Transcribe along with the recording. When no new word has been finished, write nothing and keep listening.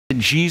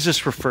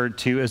Jesus referred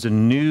to as a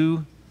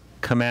new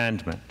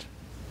commandment.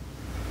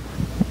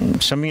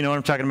 Some of you know what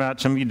I'm talking about,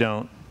 some of you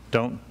don't.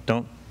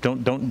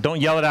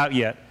 Don't yell it out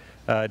yet.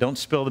 Don't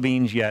spill the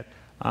beans yet.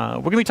 We're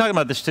going to be talking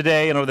about this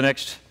today and over the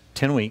next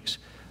 10 weeks.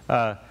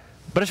 But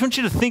I just want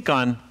you to think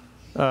on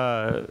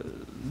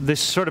this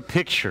sort of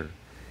picture.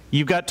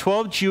 You've got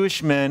 12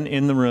 Jewish men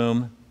in the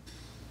room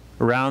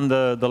around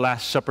the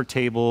Last Supper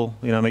table.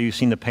 You know, maybe you've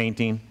seen the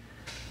painting.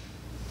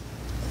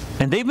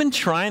 And they've been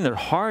trying their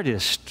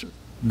hardest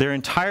their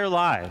entire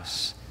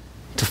lives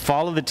to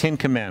follow the 10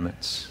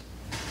 Commandments.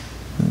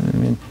 I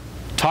mean,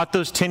 taught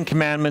those 10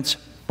 Commandments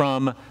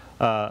from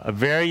a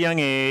very young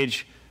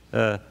age,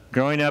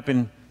 growing up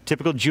in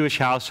typical Jewish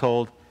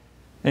household.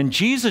 And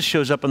Jesus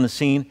shows up on the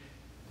scene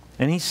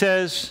and he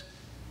says,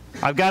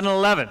 I've got an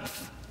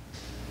 11th.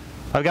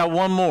 I've got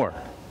one more.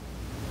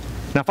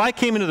 Now, if I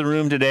came into the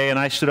room today and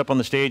I stood up on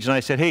the stage and I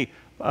said, hey,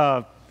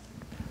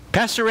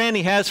 Pastor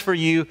Randy has for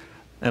you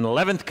an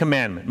 11th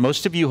commandment,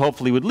 most of you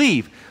hopefully would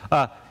leave.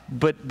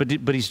 But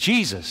he's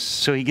Jesus,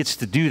 so he gets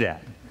to do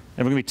that.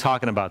 And we're going to be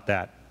talking about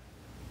that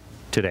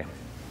today.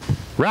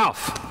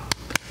 Ralph,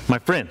 my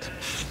friend.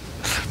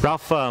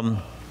 Ralph, how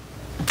long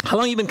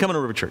have you been coming to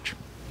River Church?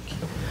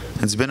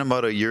 It's been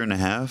about a year and a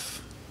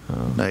half.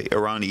 Like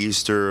around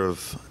Easter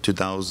of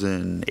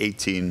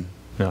 2018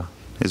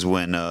 is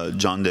when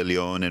John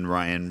DeLeon and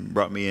Ryan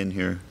brought me in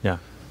here. Yeah.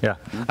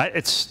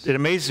 It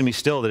amazes me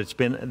still that it's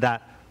been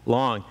that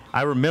long.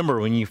 I remember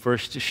when you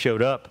first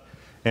showed up,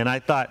 and I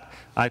thought,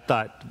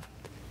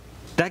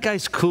 that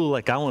guy's cool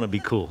like I want to be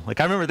cool. Like,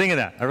 I remember thinking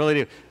that. I really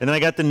do. And then I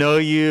got to know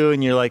you,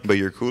 and you're like... But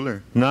you're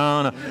cooler.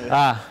 No.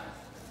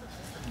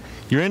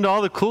 You're into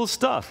all the cool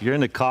stuff. You're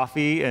into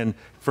coffee and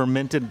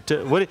fermented...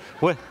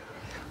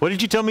 What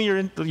did you tell me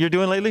you're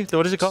doing lately?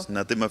 What is it called? It's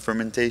nothing but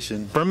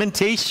fermentation.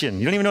 Fermentation.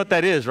 You don't even know what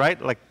that is,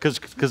 right? Like,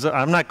 because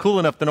I'm not cool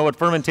enough to know what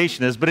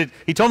fermentation is, but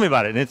he told me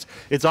about it, and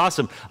it's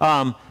awesome.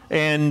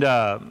 And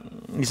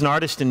he's an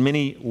artist in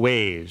many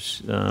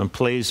ways.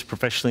 Plays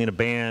professionally in a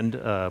band,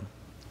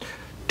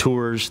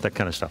 tours, that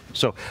kind of stuff.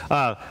 So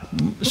I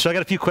got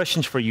a few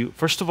questions for you.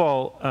 First of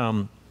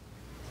all,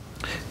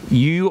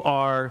 you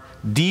are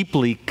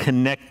deeply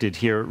connected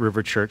here at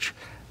River Church.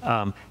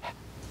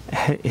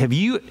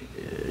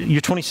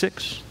 You're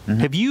 26? Mm-hmm.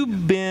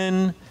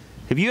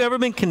 Have you ever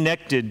been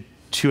connected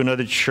to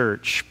another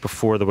church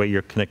before the way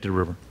you're connected to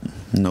River?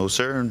 No,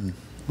 sir.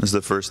 This is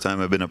the first time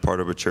I've been a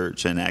part of a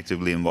church and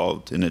actively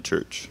involved in a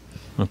church.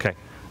 Okay.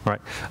 All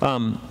right.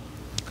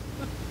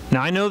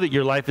 Now, I know that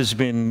your life has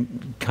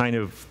been kind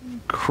of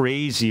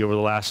crazy over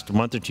the last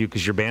month or two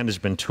because your band has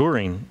been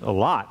touring a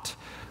lot.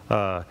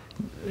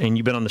 And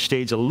you've been on the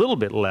stage a little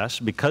bit less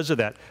because of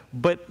that.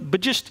 But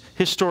just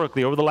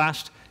historically, over the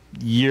last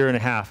year and a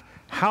half,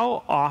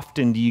 how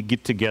often do you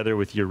get together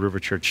with your River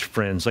Church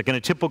friends, like in a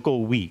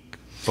typical week?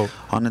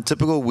 On a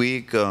typical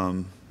week,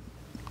 when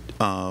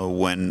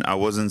I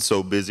wasn't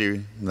so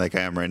busy like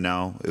I am right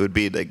now, it would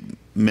be like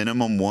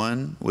minimum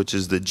one, which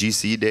is the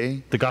GC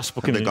day. The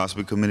gospel community. The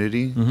gospel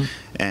community. Mm-hmm.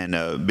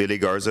 And Billy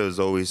Garza is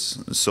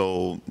always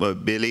so,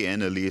 Billy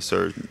and Elise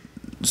are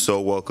so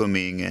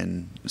welcoming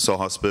and so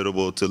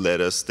hospitable to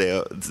let us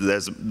stay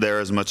there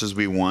as much as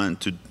we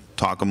want to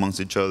talk amongst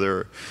each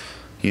other,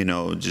 you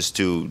know, just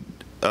to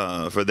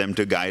for them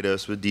to guide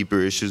us with deeper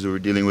issues that we're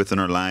dealing with in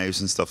our lives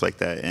and stuff like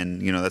that.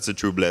 And, you know, that's a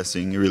true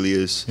blessing. It really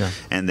is. Yeah.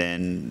 And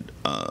then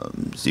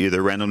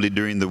either randomly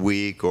during the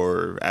week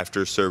or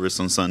after service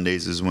on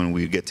Sundays is when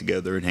we get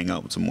together and hang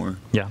out some more.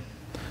 Yeah.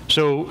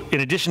 So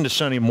in addition to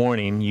Sunday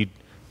morning, you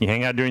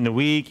hang out during the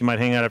week. You might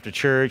hang out after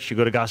church. You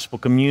go to gospel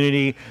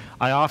community.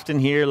 I often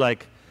hear,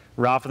 like,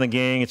 Ralph and the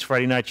gang, it's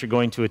Friday night, you're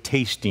going to a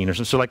tasting or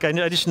something. So, like,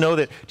 I just know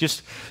that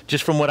just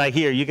from what I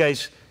hear, you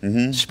guys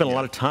spend a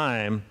lot of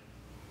time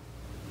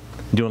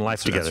doing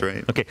life together. That's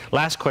right. Okay,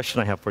 last question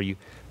I have for you.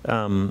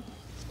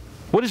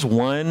 What is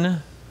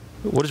one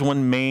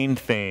main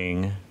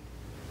thing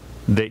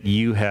that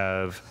you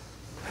have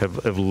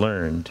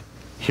learned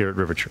here at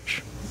River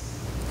Church?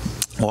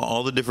 Well,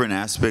 all the different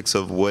aspects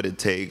of what it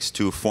takes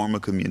to form a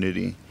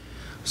community.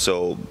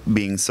 So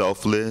being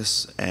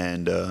selfless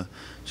and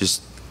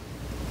just,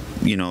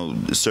 you know,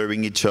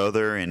 serving each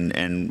other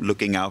and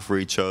looking out for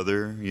each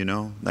other, you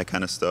know, that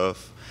kind of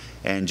stuff.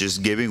 And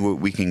just giving what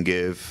we can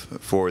give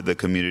for the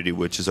community,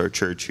 which is our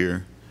church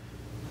here,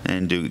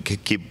 and to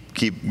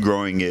keep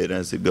growing it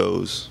as it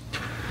goes.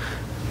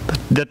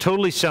 That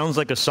totally sounds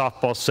like a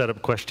softball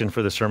setup question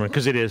for the sermon,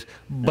 because it is.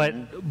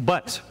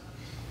 But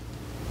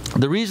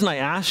the reason I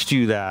asked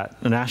you that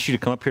and asked you to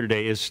come up here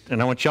today is,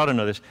 and I want y'all to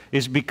know this,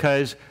 is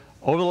because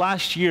over the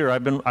last year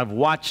I've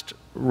watched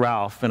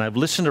Ralph and I've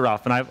listened to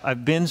Ralph and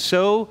I've been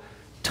so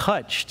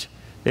touched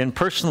and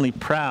personally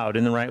proud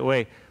in the right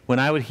way when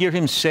I would hear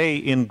him say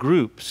in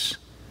groups,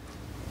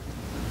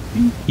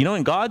 you know,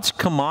 in God's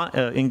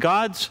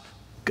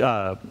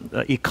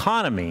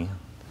economy,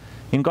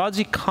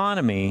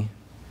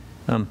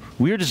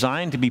 we're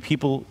designed to be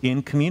people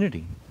in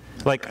community.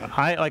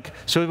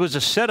 So it was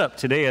a setup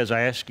today as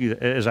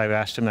I've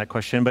asked him that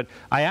question. But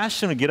I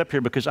asked him to get up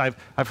here because I've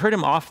heard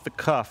him off the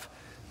cuff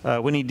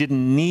when he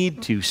didn't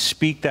need to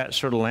speak that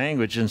sort of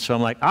language. And so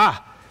I'm like,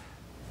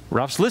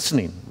 Ralph's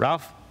listening.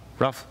 Ralph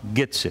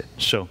gets it.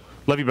 So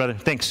love you, brother.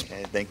 Thanks.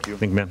 Okay, thank you.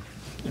 Thank you, man.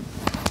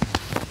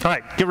 All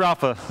right, give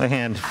Ralph a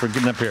hand for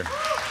getting up here.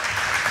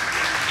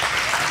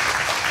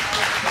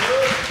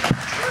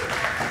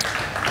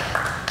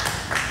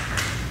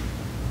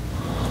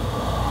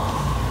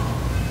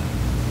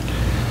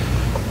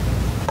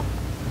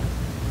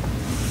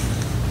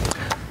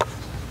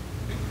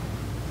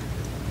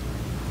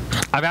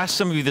 I've asked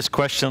some of you this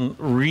question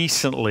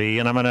recently,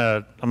 and I'm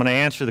gonna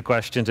answer the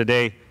question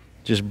today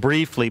just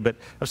briefly, but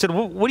I've said,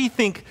 what do you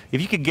think, if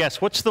you could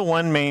guess, what's the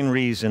one main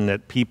reason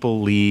that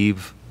people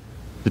leave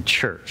the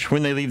church,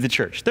 when they leave the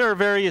church? There are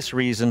various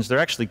reasons. There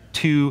are actually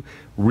two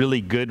really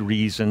good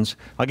reasons.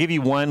 I'll give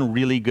you one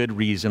really good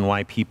reason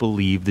why people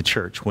leave the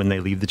church when they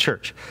leave the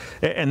church.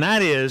 And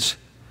that is,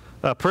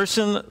 a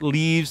person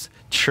leaves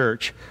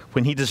church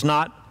when he does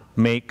not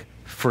make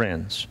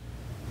friends,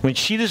 when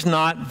she does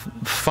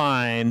not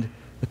find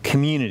a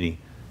community,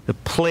 a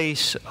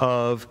place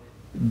of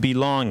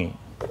belonging.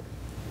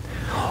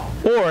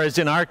 Or, as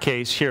in our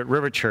case here at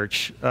River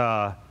Church,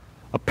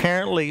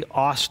 apparently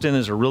Austin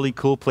is a really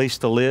cool place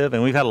to live,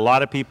 and we've had a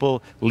lot of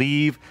people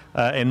leave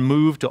and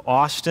move to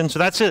Austin. So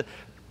that's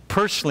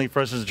personally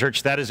for us as a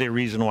church, that is a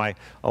reason why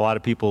a lot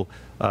of people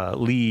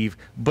leave.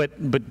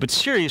 But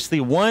seriously,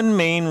 one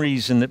main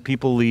reason that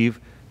people leave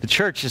the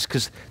church is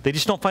because they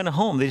just don't find a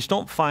home. They just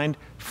don't find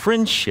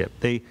friendship.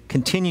 They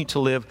continue to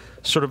live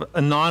sort of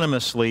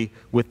anonymously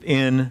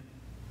within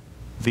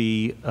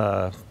the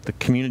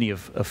community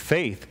of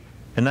faith,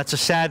 and that's a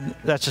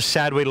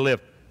sad way to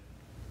live.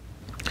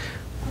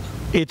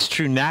 It's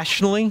true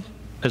nationally.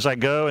 As I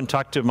go and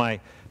talk to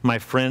my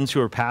friends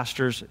who are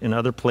pastors in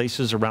other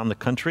places around the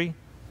country,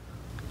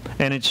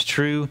 and it's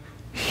true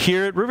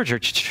here at River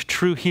Church. It's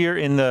true here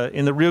in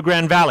the Rio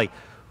Grande Valley.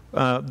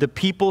 The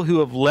people who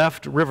have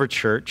left River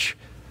Church,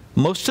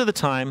 most of the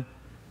time,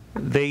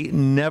 they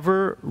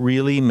never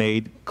really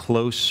made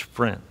close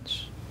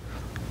friends.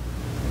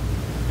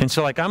 And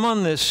so, like, I'm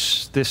on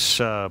this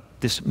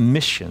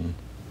mission.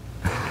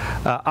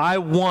 I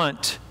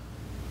want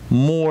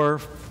more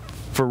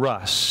for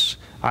us.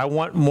 I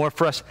want more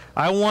for us.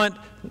 I want,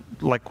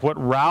 like what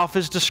Ralph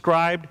has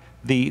described,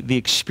 the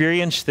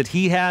experience that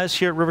he has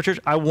here at River Church.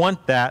 I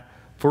want that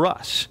for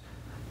us.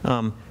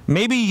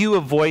 Maybe you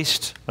have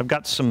voiced, I've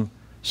got some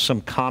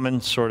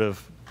common sort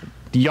of,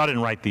 y'all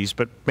didn't write these,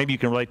 but maybe you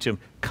can relate to them,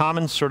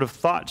 common sort of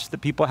thoughts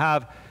that people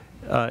have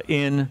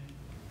in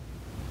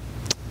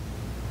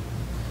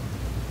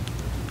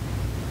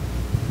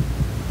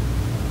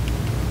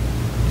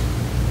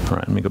all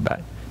right, let me go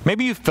back.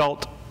 Maybe you've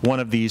felt one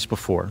of these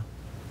before.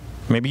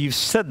 Maybe you've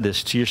said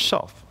this to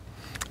yourself.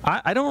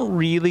 I don't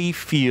really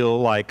feel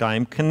like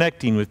I'm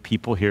connecting with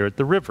people here at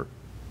the river.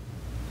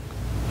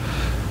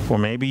 Or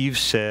maybe you've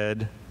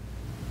said,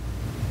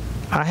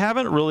 I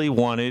haven't really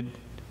wanted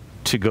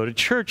to go to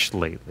church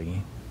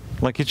lately.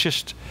 Like, it's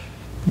just,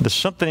 there's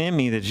something in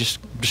me that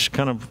just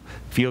kind of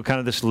feel kind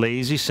of this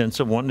lazy sense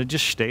of wanting to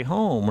just stay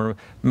home. Or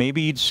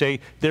maybe you'd say,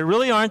 there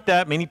really aren't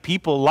that many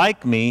people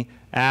like me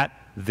at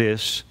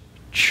this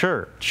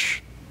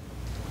church.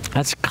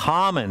 That's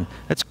common.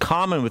 That's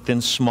common within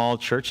small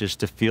churches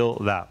to feel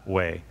that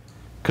way,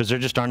 because there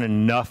just aren't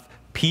enough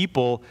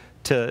people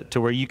to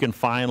where you can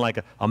find like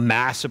a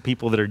mass of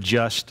people that are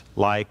just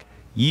like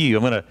you.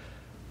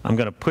 I'm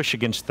gonna push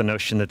against the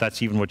notion that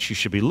that's even what you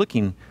should be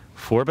looking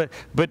for. But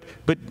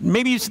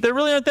maybe there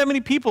really aren't that many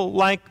people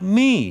like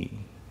me.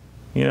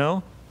 You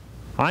know,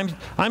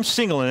 I'm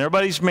single and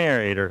everybody's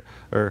married, or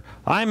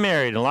I'm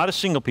married and a lot of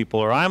single people,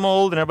 or I'm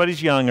old and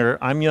everybody's young, or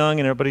I'm young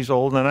and everybody's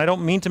old. And I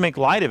don't mean to make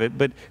light of it,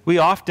 but we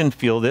often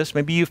feel this.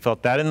 Maybe you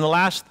felt that.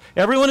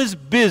 Everyone is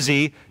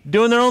busy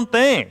doing their own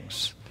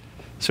things.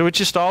 So it's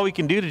just all we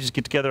can do to just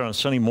get together on a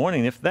Sunday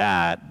morning, if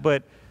that.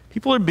 But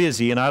people are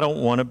busy, and I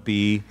don't want to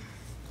be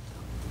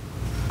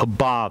a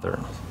bother.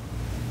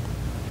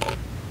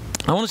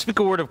 I want to speak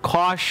a word of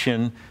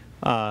caution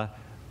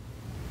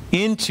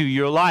into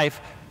your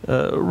life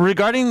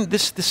regarding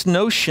this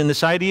notion,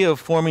 this idea of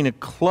forming a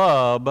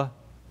club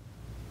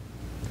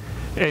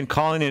and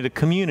calling it a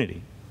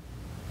community.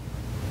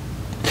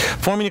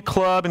 Forming a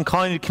club and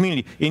calling it a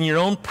community in your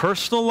own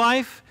personal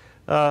life,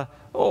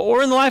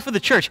 or in the life of the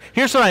church.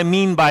 Here's what I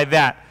mean by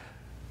that.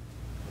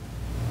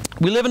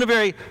 We live in a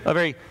very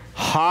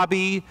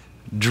hobby-driven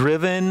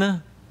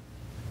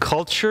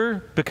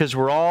culture because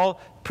we're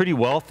all pretty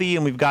wealthy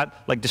and we've got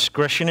like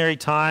discretionary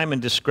time and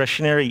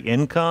discretionary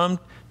income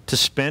to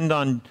spend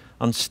on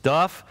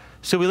stuff.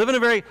 So we live in a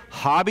very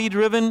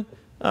hobby-driven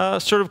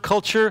sort of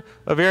culture,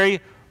 a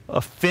very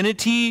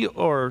affinity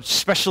or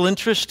special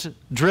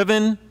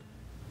interest-driven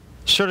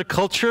sort of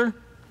culture,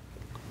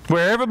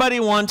 where everybody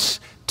wants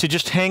to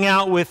just hang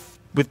out with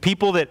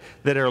people that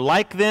are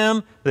like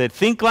them, that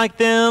think like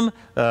them,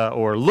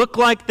 or look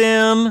like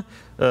them,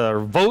 or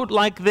vote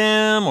like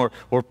them,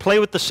 or play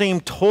with the same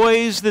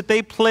toys that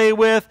they play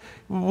with.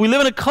 We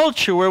live in a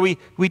culture where we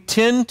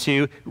tend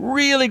to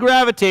really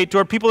gravitate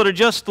toward people that are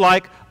just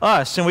like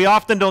us, and we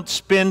often don't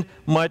spend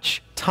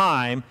much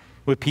time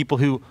with people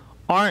who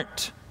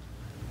aren't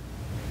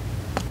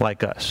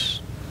like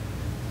us.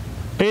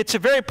 It's a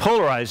very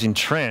polarizing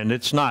trend.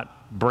 It's not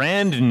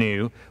brand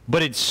new,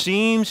 but it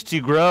seems to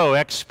grow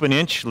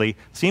exponentially.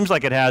 Seems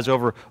like it has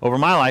over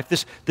my life.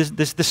 This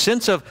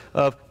sense of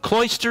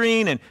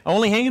cloistering and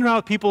only hanging around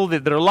with people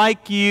that are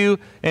like you,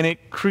 and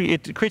it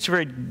creates a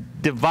very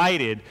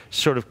divided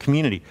sort of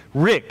community.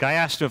 Rick, I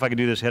asked him if I could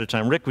do this ahead of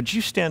time. Rick, would you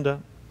stand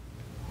up?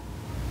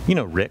 You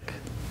know Rick.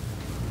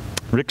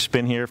 Rick's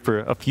been here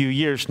for a few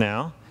years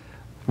now.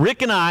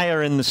 Rick and I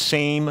are in the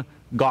same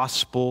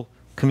gospel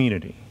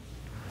community,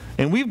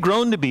 and we've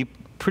grown to be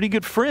pretty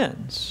good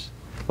friends.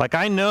 Like,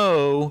 I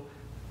know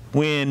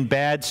when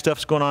bad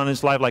stuff's going on in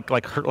his life,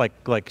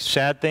 like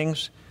sad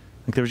things.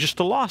 Like, there was just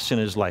a loss in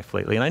his life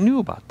lately, and I knew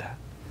about that.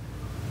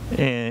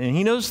 And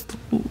he knows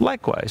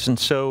likewise. And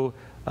so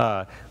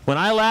when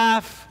I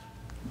laugh,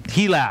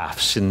 he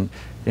laughs. And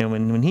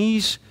when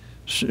he's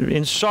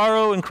in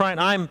sorrow and crying,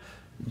 I'm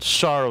in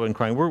sorrow and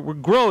crying. We're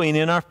growing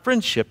in our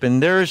friendship,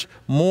 and there's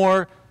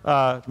more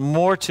to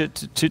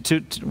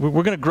we're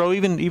going to grow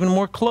even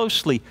more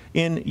closely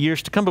in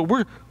years to come, but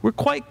we're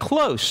quite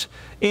close.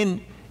 There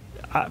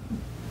are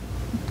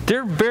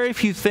very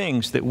few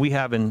things that we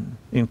have in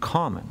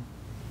common.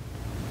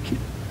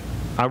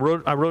 I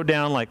wrote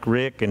down like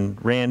Rick and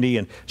Randy,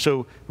 and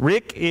so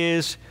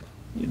Rick's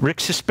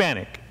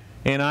Hispanic,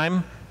 and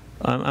I'm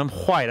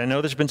white. I know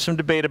there's been some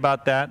debate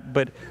about that,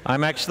 but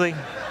I'm actually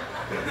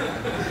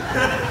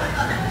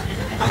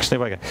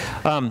white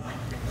guy.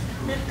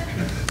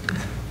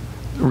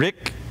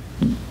 Rick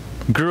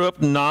grew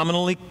up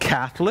nominally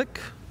Catholic,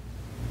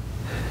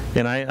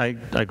 and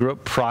I grew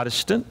up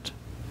Protestant.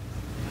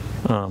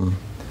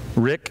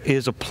 Rick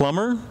is a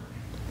plumber,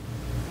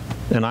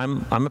 and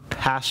I'm a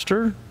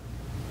pastor,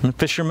 I'm a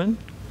fisherman.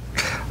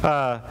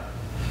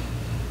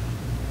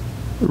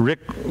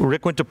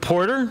 Rick went to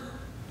Porter,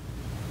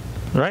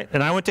 right?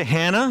 And I went to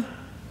Hannah.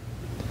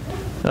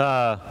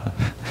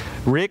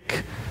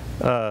 Rick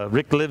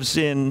lives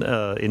in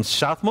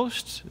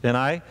Southmost, and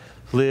I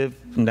live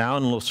now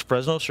in Los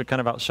Fresnos, or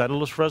kind of outside of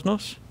Los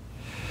Fresnos.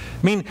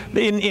 I mean,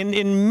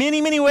 in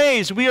many, many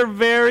ways, we are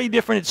very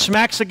different. It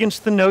smacks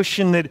against the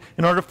notion that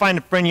in order to find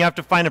a friend, you have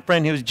to find a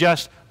friend who's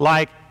just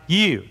like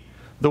you.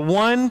 The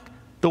one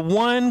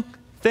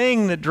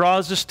thing that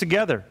draws us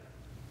together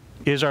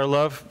is our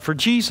love for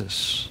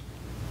Jesus.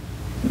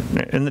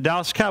 And the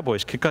Dallas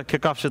Cowboys,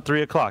 kickoffs at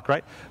 3 o'clock,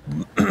 right?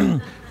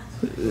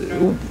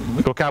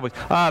 Go Cowboys.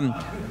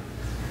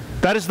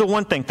 That is the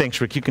one thing. Thanks,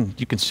 Rick. You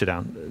can sit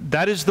down.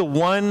 That is the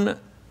one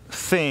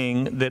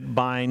thing that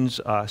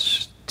binds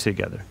us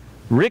together.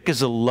 Rick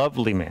is a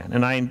lovely man,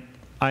 and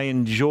I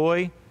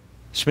enjoy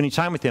spending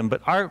time with him,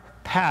 but our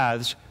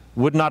paths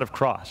would not have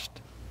crossed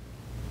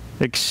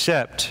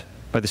except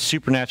by the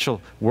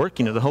supernatural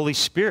working of the Holy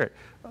Spirit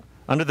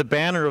under the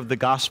banner of the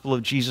gospel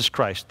of Jesus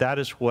Christ. That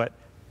is what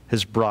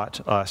has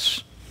brought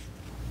us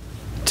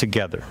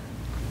together.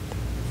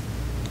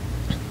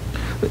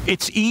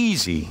 It's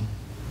easy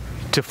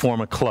to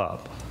form a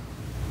club.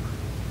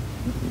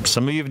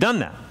 Some of you have done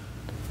that.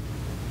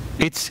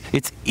 It's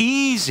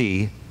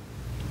easy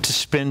to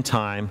spend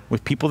time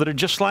with people that are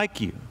just like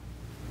you,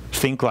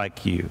 think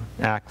like you,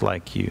 act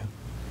like you.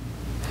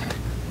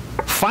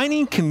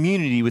 Finding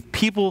community with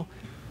people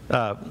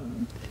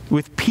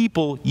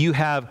you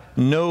have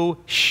no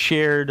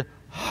shared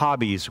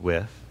hobbies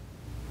with,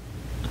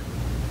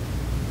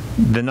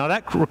 then now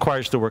that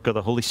requires the work of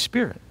the Holy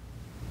Spirit.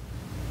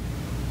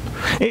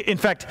 In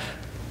fact,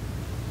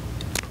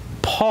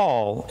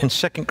 Paul in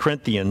 2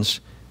 Corinthians,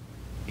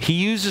 he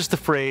uses the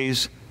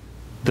phrase,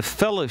 the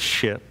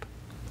fellowship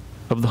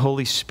of the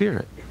Holy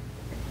Spirit,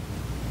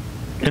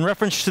 in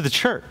reference to the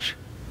church.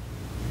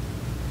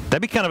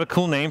 That'd be kind of a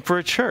cool name for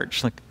a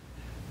church, like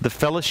the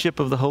fellowship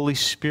of the Holy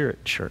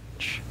Spirit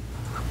church.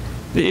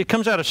 It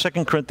comes out of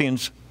 2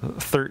 Corinthians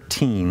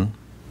 13.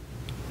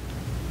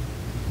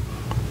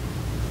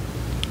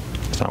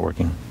 It's not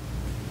working.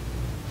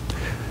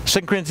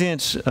 2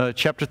 Corinthians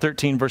chapter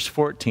 13, verse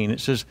 14, it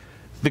says,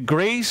 the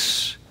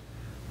grace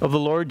of the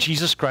Lord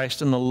Jesus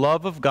Christ and the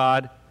love of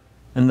God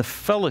and the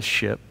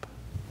fellowship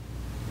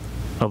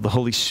of the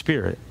Holy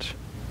Spirit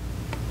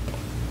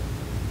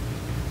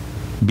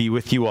be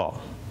with you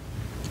all.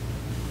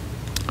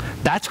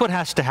 That's what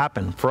has to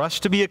happen for us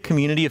to be a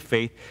community of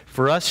faith,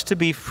 for us to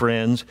be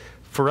friends,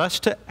 for us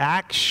to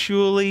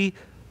actually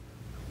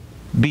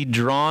be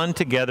drawn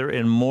together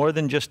in more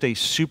than just a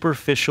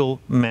superficial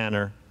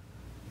manner.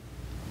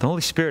 The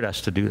Holy Spirit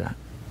has to do that.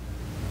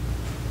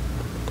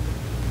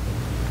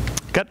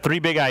 Got 3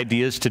 big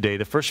ideas today.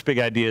 The first big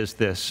idea is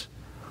this.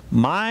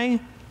 My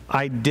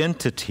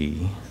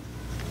identity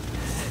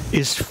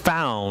is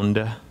found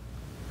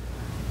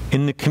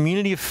in the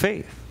community of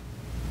faith.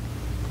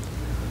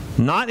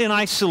 Not in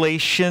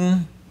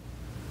isolation,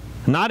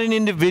 not in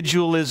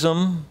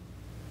individualism,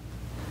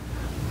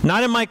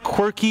 not in my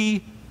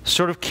quirky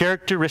sort of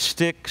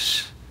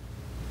characteristics.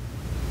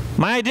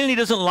 My identity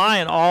doesn't lie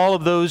in all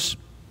of those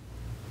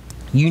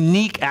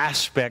unique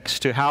aspects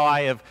to how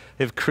I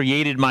have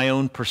created my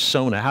own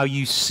persona, how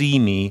you see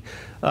me.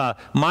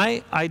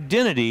 My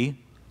identity,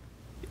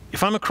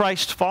 if I'm a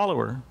Christ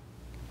follower,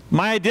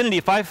 my identity,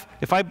 if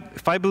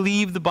I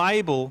believe the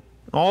Bible,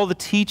 all the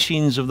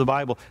teachings of the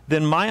Bible,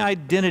 then my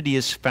identity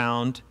is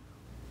found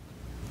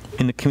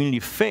in the community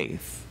of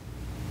faith.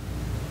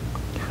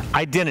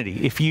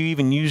 Identity, if you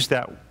even use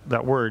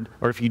that word,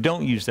 or if you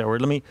don't use that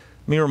word, let me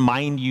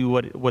remind you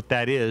what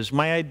that is.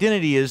 My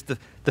identity is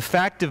the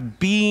fact of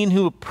being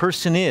who a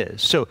person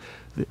is. So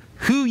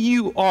who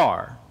you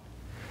are,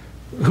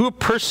 who a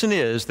person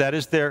is, that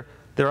is their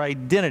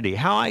identity,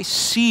 how I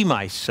see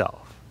myself.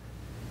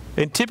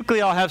 And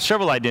typically I'll have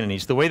several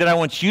identities. The way that I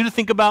want you to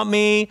think about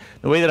me,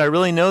 the way that I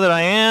really know that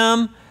I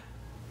am.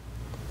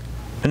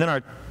 And then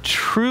our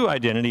true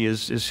identity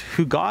is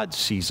who God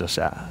sees us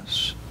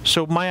as.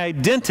 So my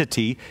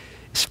identity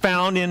is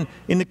found in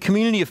the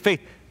community of faith.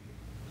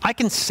 I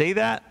can say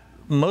that.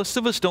 Most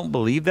of us don't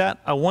believe that.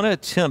 I want to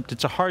attempt,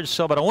 it's a hard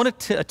sell, but I want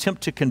to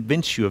attempt to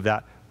convince you of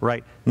that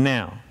right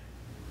now.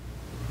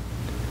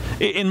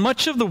 In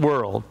much of the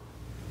world,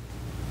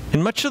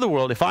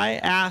 if I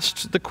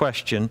asked the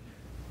question,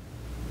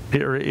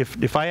 or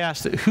if I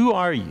asked, who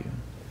are you?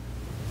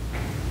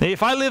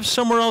 If I live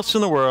somewhere else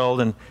in the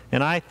world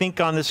and I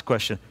think on this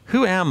question,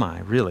 who am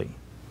I really?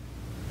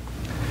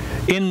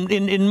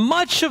 In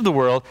much of the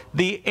world,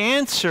 the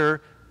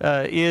answer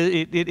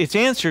it's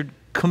answered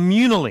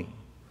communally,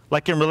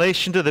 like in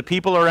relation to the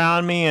people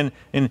around me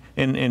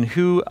and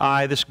who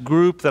this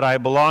group that I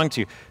belong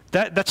to.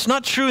 That's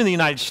not true in the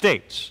United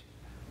States.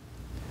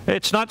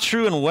 It's not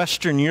true in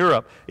Western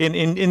Europe.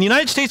 In the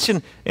United States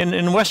and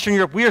in Western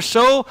Europe, we are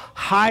so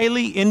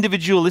highly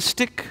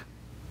individualistic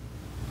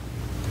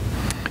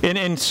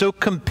and so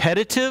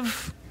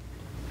competitive.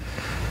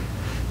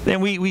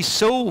 And we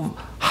so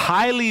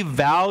highly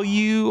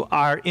value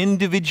our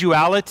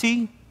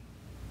individuality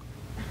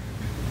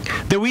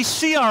that we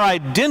see our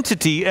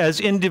identity as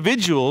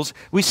individuals,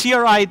 we see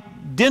our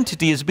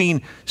identity as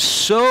being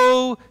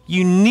so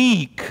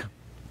unique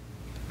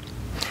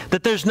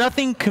that there's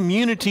nothing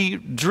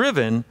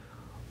community-driven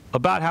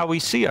about how we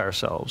see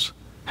ourselves,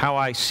 how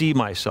I see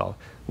myself.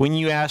 When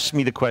you ask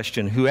me the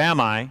question, who am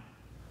I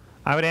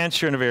would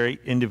answer in a very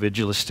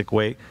individualistic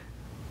way.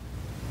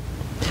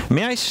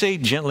 May I say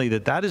gently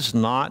that that is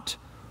not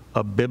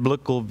a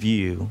biblical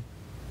view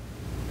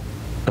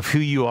of who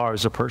you are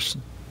as a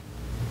person,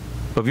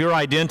 of your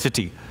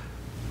identity.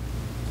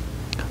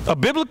 A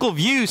biblical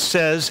view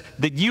says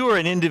that you are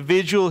an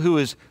individual who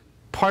is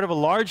part of a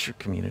larger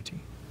community,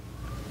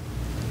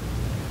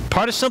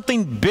 part of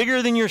something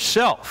bigger than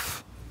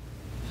yourself,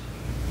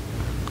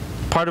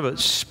 part of a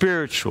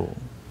spiritual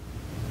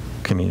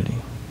community.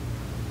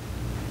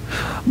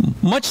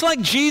 Much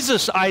like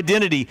Jesus'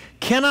 identity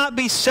cannot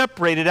be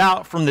separated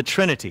out from the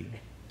Trinity.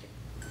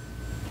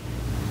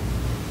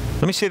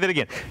 Let me say that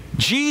again.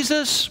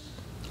 Jesus'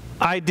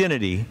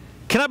 identity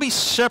cannot be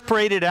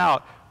separated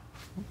out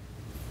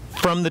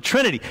from the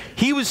Trinity.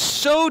 He was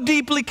so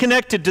deeply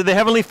connected to the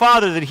Heavenly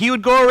Father that he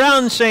would go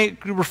around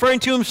referring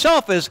to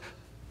himself as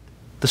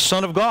the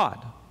Son of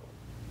God.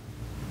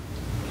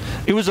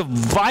 It was a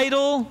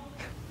vital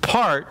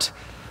part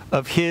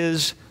of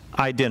his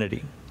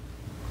identity.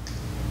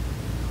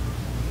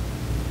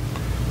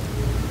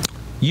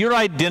 Your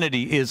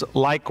identity is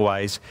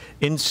likewise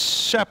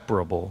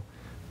inseparable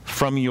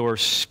from your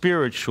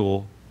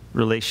spiritual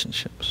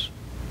relationships.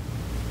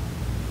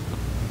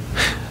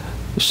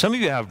 Some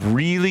of you have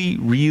really,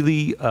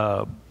 really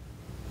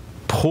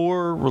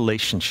poor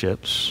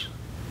relationships,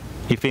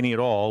 if any at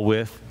all,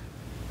 with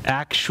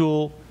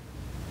actual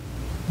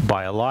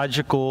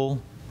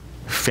biological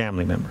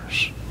family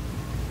members.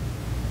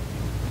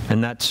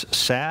 And that's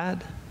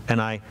sad, and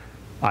I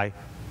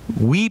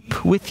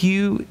weep with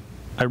you.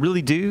 I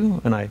really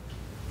do. And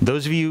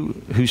those of you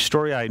whose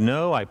story I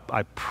know,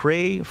 I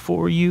pray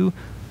for you.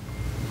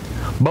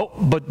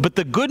 But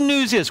the good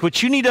news is,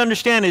 what you need to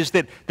understand is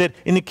that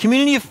in the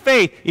community of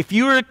faith, if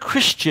you're a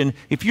Christian,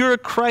 if you're a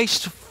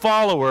Christ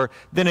follower,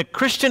 then a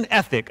Christian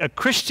ethic, a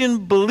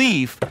Christian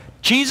belief,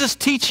 Jesus'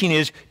 teaching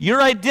is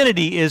your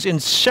identity is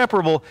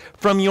inseparable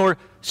from your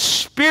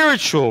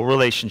spiritual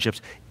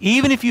relationships,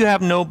 even if you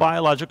have no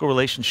biological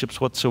relationships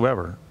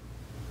whatsoever.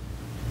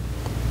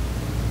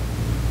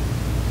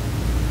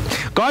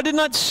 God did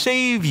not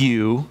save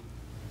you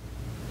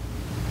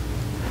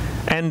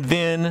and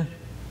then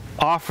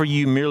offer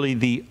you merely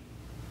the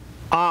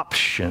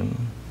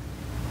option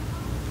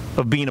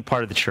of being a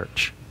part of the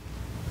church.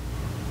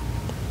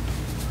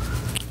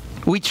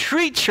 We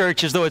treat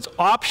church as though it's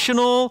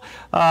optional.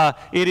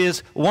 It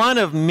is one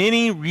of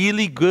many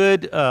really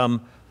good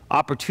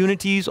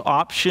opportunities,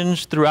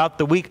 options throughout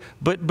the week,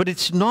 but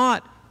it's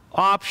not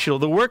optional.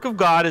 The work of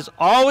God has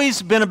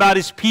always been about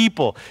his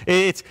people.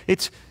 It's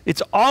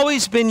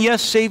always been,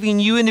 yes, saving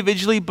you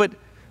individually, but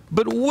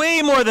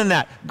way more than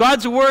that.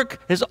 God's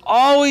work has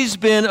always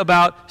been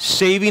about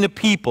saving a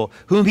people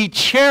whom he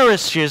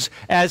cherishes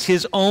as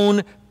his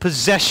own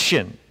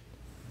possession.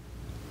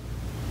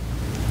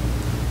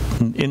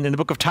 In the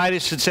book of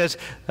Titus it says,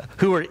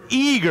 who are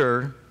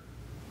eager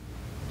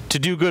to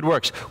do good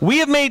works. We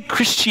have made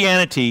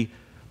Christianity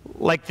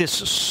like this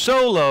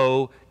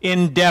solo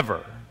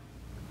endeavor.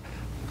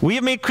 We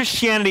have made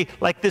Christianity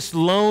like this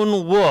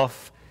lone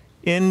wolf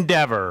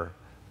endeavor.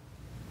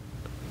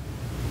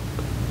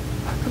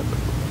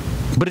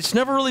 But it's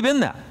never really been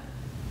that.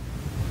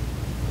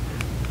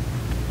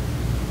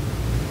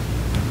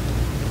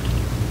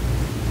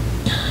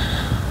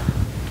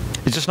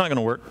 It's just not going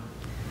to work.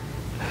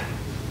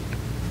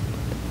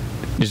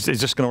 Is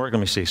this going to work? Let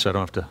me see, so I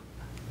don't have to.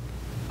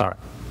 All right.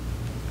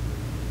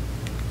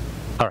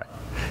 All right.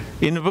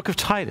 In the book of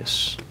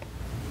Titus,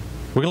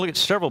 we're going to look at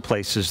several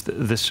places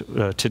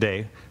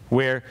today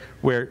where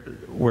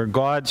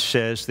God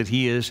says that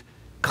he is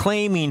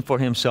claiming for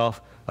himself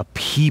a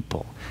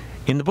people.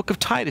 In the book of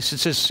Titus, it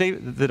says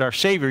that our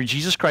Savior,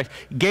 Jesus Christ,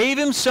 gave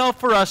himself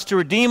for us to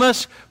redeem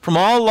us from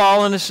all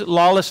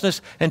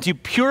lawlessness and to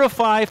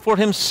purify for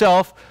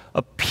himself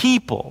a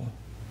people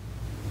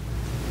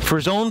for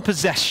his own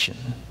possession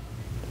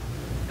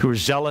who are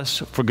zealous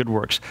for good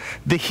works.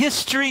 The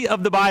history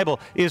of the Bible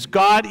is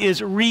God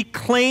is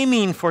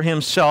reclaiming for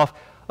himself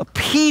a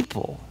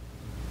people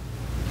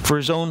for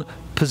his own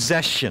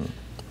possession.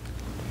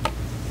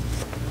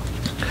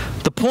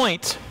 The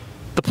point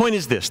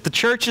is this: the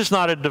church is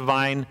not a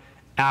divine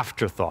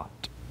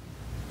afterthought.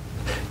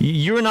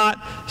 You're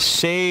not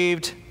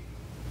saved,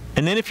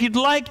 and then if you'd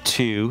like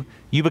to,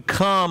 you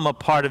become a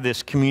part of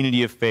this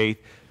community of faith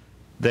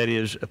that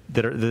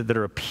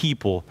are a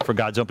people for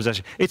God's own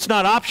possession. It's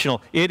not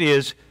optional. It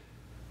is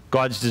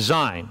God's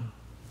design.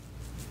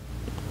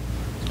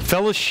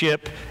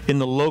 Fellowship in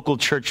the local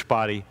church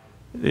body,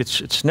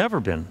 it's never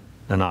been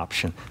an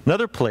option.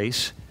 Another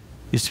place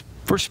is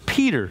 1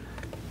 Peter.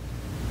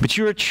 But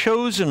you're a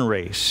chosen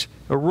race,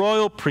 a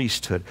royal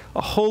priesthood,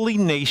 a holy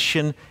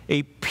nation,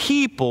 a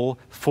people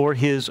for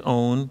his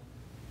own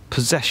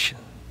possession,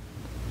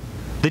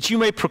 that you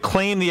may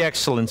proclaim the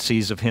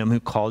excellencies of him who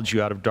called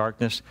you out of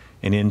darkness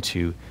and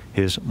into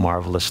his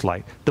marvelous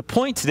light. The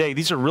point today,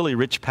 these are really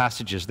rich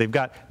passages. They've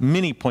got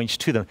many points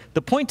to them.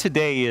 The point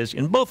today is,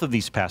 in both of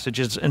these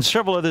passages and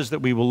several others that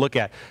we will look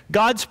at,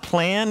 God's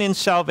plan in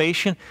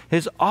salvation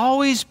has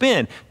always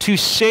been to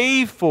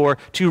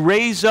to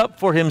raise up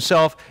for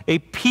himself a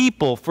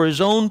people for his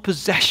own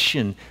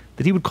possession,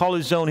 that he would call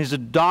his own, his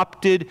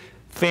adopted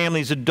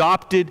family, his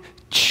adopted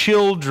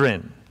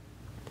children.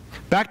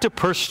 Back to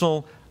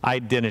personal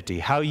identity,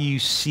 how you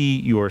see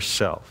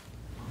yourself.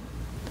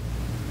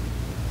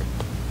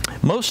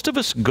 Most of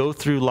us go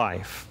through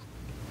life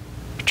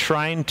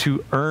trying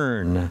to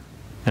earn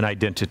an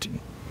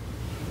identity.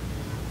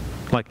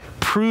 Like,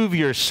 prove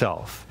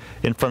yourself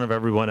in front of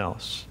everyone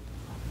else.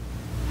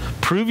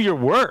 Prove your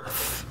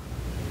worth.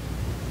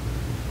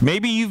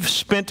 Maybe you've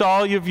spent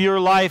all of your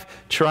life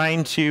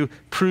trying to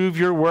prove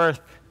your worth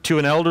to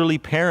an elderly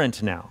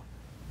parent now.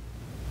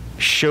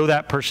 Show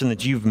that person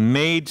that you've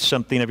made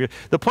something of your...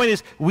 The point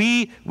is,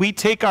 we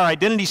take our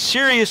identity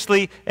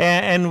seriously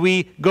and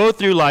we go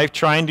through life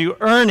trying to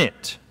earn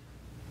it.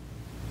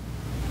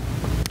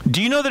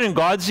 Do you know that in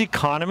God's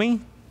economy,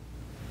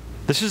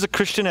 this is a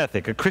Christian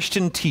ethic, a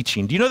Christian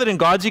teaching. Do you know that in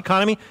God's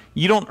economy,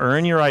 you don't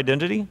earn your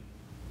identity?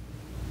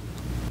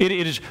 It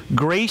is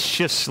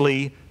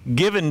graciously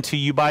given to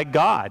you by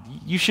God.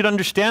 You should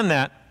understand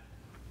that.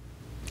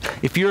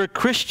 If you're a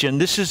Christian,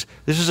 this is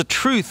a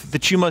truth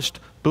that you must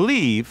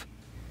believe.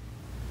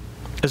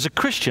 As a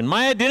Christian,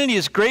 my identity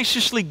is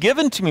graciously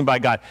given to me by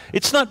God.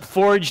 It's not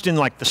forged in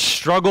like the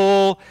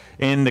struggle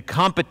and the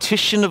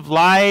competition of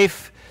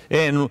life,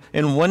 and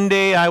one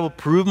day I will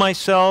prove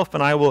myself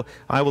and I will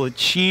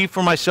achieve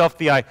for myself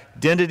the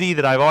identity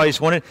that I've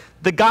always wanted.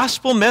 The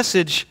gospel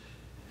message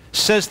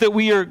says that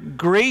we are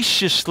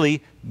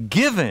graciously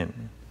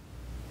given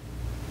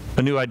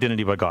a new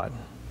identity by God.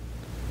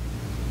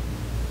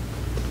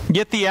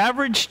 Yet the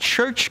average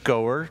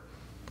churchgoer,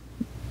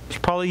 it's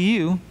probably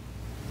you,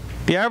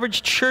 the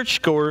average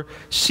churchgoer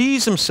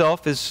sees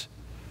himself as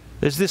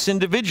this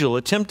individual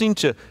attempting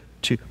to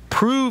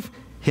prove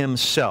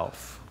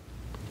himself,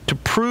 to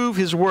prove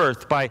his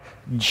worth by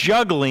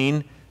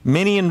juggling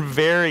many and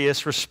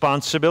various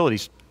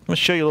responsibilities. I'm going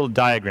to show you a little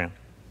diagram.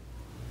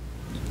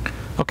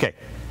 Okay,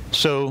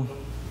 so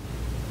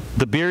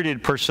the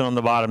bearded person on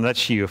the bottom,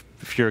 that's you.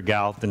 If you're a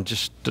gal, then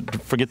just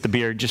forget the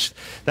beard.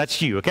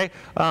 That's you, okay?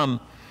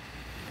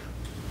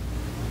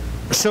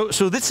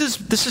 So this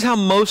is how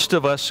most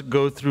of us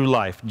go through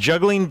life,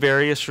 juggling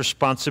various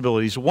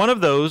responsibilities. One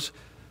of those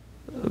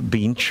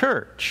being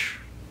church.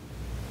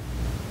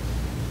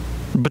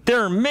 But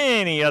there are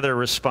many other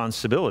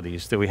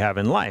responsibilities that we have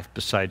in life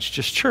besides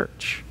just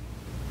church.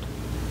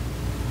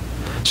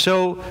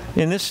 So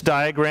in this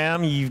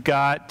diagram, you've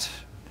got,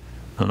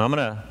 and I'm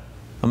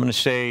gonna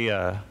say,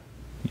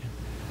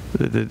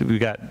 we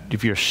got,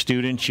 if you're a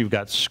student, you've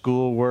got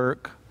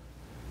schoolwork,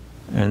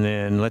 and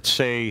then let's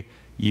say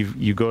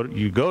you go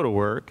to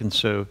work, and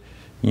so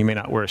you may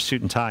not wear a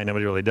suit and tie.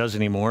 Nobody really does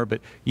anymore.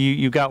 But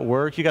you got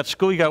work, you got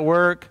school, you got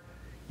work.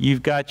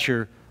 You've got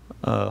your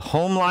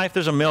home life.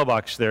 There's a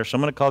mailbox there, so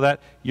I'm going to call that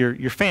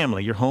your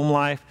family, your home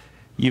life.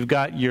 You've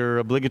got your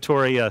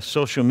obligatory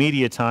social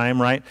media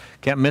time, right?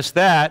 Can't miss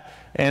that.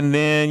 And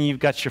then you've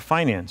got your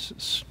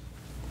finances.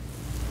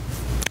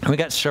 And we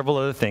got several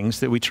other things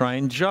that we try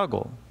and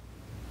juggle.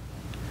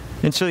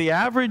 And so the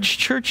average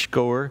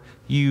churchgoer,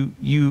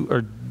 you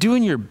are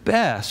doing your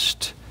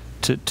best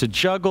to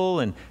juggle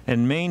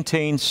and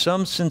maintain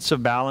some sense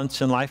of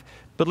balance in life.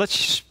 But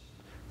let's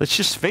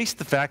just face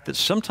the fact that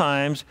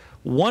sometimes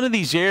one of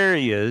these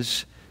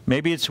areas,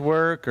 maybe it's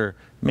work or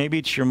maybe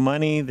it's your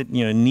money, that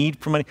need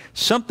for money,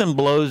 something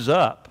blows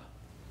up.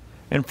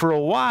 And for a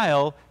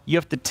while, you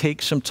have to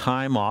take some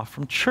time off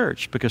from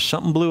church because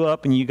something blew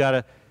up and you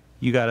gotta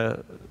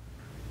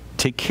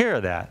take care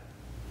of that.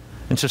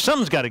 And so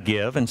something's got to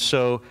give, and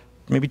so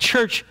maybe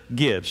church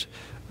gives.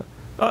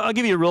 I'll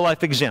give you a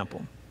real-life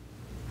example.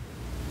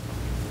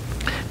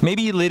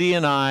 Maybe Lydia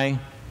and I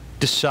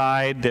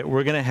decide that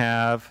we're going to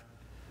have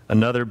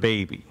another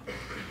baby.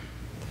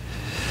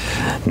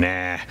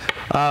 Nah.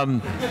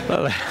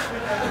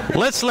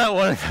 Let's let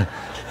one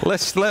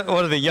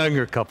of the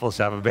younger couples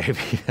have a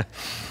baby.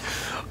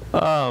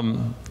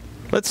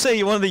 Let's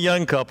say one of the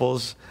young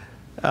couples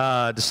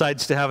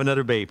decides to have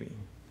another baby.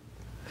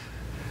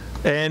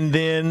 And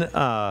then,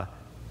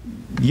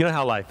 you know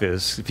how life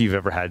is. If you've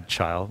ever had a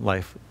child,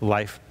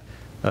 life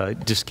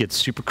just gets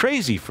super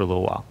crazy for a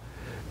little while.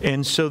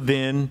 And so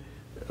then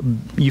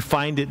you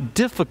find it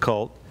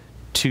difficult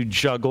to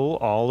juggle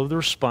all of the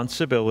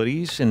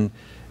responsibilities, and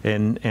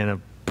a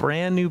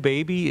brand new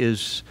baby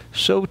is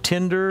so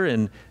tender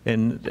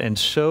and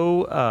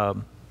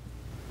so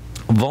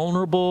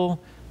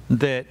vulnerable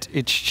that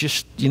it's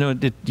just, you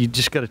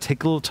just got to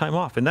take a little time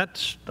off. And I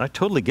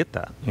totally get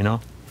that,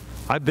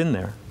 I've been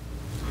there.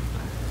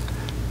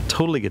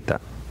 Totally get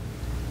that.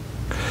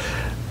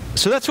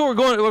 So that's what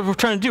we're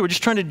trying to do. We're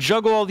just trying to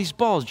juggle all these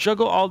balls,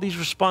 juggle all these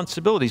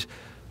responsibilities.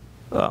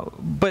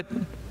 But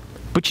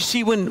you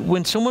see, when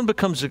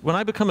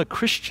I become a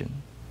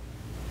Christian,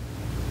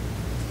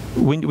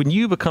 when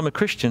you become a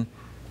Christian,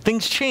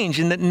 things change.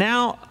 In that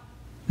now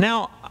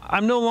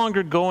I'm no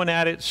longer going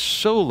at it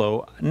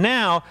solo.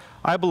 Now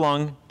I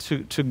belong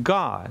to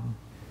God,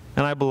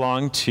 and I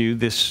belong to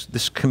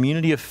this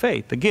community of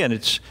faith. Again,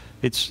 it's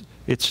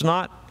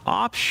not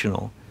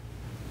optional.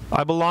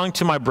 I belong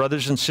to my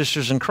brothers and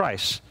sisters in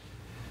Christ.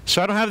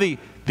 So I don't have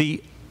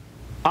the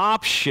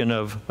option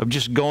of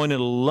just going it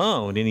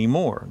alone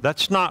anymore.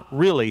 That's not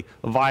really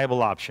a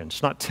viable option.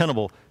 It's not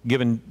tenable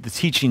given the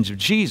teachings of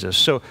Jesus.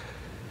 So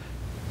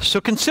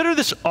consider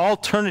this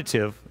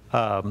alternative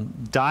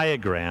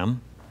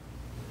diagram,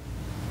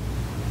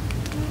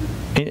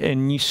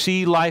 and you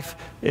see life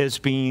as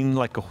being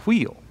like a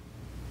wheel.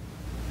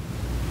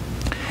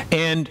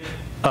 And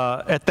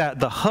at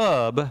the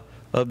hub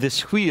of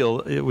this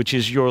wheel, which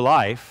is your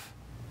life,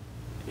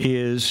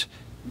 is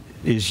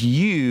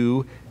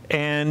you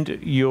and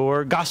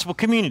your gospel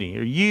community,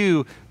 or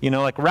you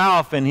like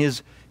Ralph and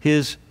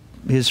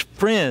his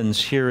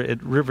friends here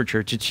at River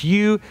Church. It's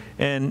you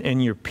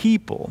and your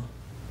people.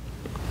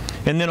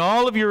 And then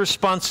all of your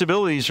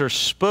responsibilities are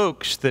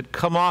spokes that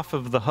come off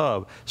of the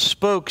hub,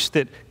 spokes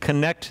that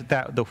connect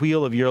the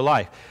wheel of your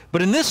life.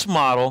 But in this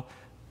model,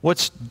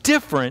 what's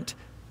different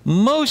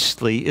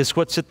mostly is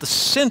what's at the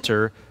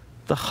center,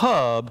 the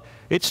hub.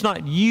 It's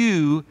not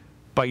you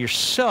by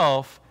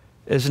yourself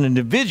as an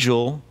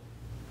individual.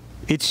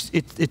 It's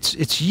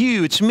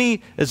you, it's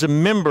me as a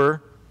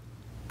member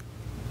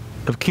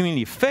of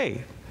community of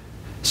faith.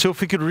 So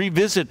if we could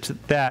revisit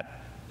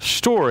that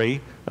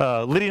story,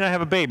 Lydia and I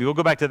have a baby. We'll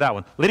go back to that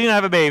one. Lydia and I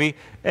have a baby,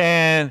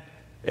 and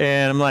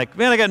I'm like,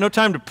 man, I got no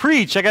time to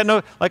preach.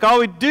 Everything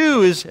we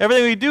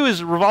do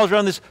is revolves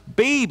around this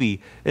baby.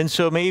 And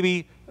so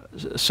maybe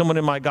someone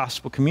in my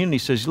gospel community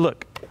says,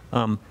 look,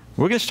 we're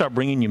going to start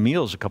bringing you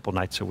meals a couple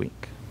nights a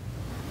week.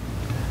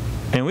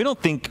 And we don't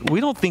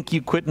think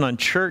you quitting on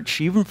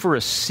church, even for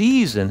a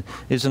season,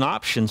 is an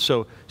option.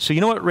 So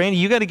you know what, Randy,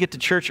 you got to get to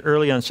church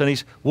early on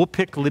Sundays. We'll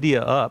pick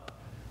Lydia up,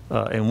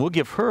 and we'll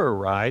give her a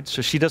ride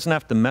so she doesn't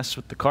have to mess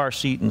with the car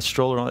seat and the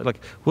stroller and all that.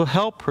 We'll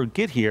help her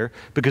get here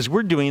because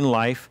we're doing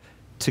life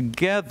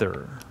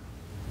together.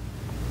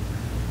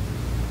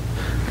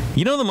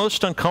 You know the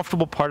most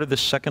uncomfortable part of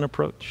this second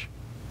approach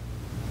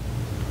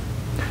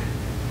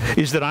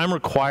is that I'm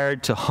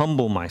required to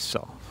humble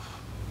myself.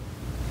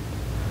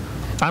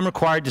 I'm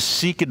required to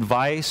seek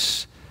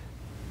advice,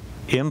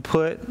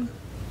 input,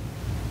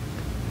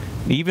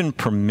 even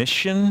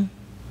permission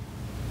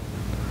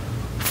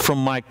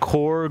from my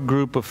core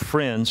group of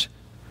friends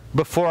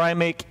before I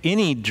make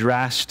any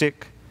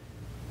drastic,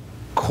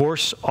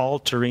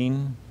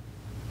 course-altering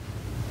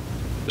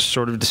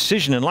sort of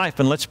decision in life.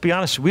 And let's be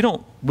honest, we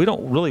don't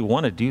really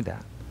want to do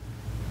that.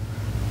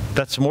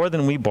 That's more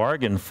than we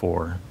bargained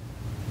for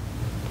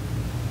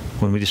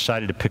when we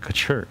decided to pick a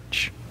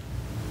church.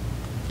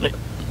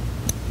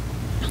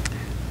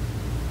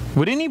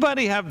 Would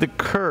anybody have the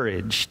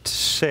courage to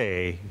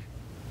say,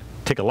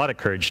 take a lot of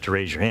courage to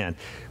raise your hand,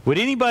 would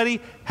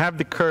anybody have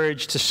the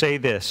courage to say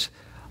this: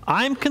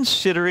 I'm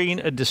considering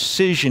a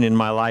decision in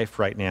my life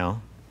right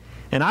now,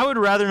 and I would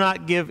rather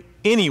not give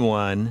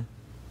anyone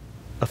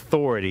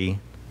authority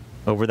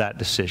over that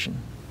decision,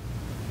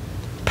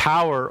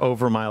 power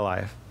over my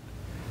life.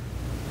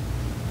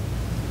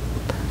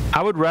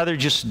 I would rather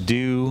just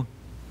do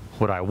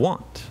what I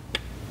want.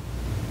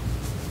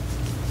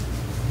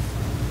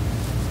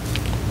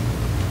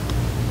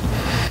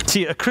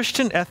 See, a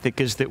Christian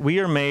ethic is that we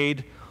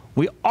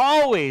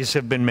always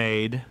have been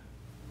made,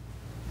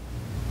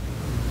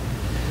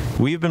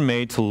 we have been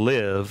made to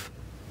live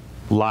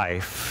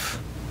life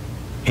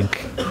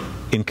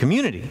in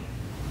community.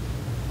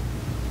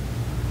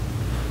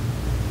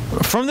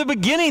 From the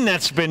beginning,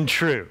 that's been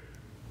true.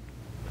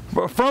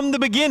 From the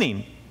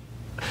beginning.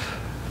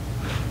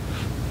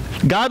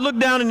 God looked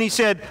down and he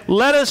said,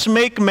 let us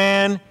make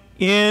man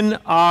in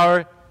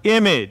our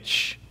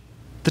image.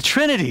 The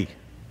Trinity.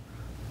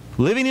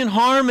 Living in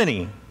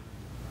harmony.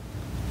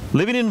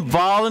 Living in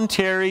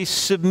voluntary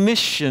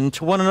submission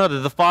to one another,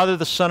 the Father,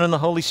 the Son, and the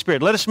Holy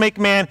Spirit. Let us make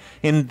man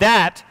in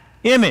that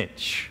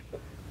image.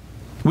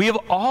 We have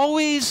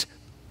always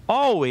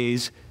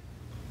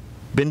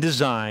been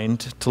designed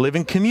to live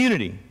in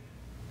community.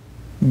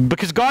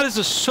 Because God is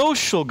a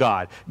social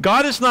God.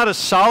 God is not a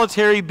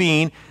solitary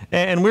being,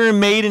 and we're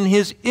made in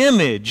His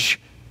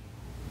image.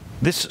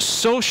 This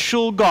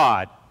social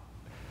God.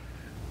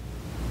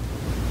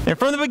 And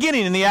from the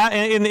beginning, in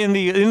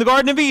the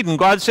Garden of Eden,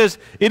 God says,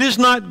 it is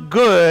not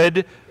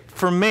good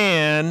for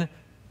man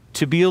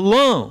to be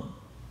alone.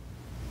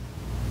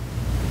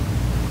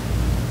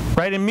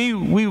 Right? And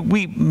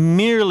we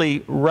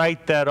merely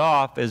write that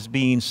off as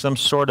being some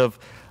sort of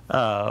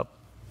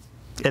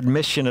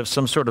admission of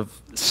some sort of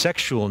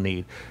sexual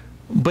need.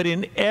 But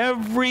in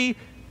every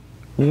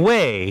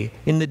way,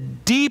 in the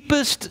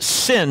deepest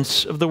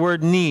sense of the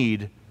word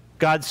need,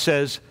 God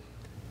says,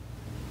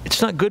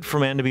 it's not good for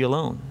man to be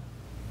alone.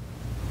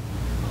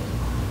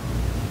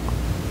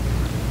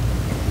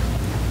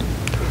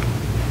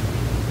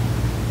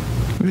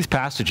 These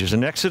passages.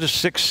 In Exodus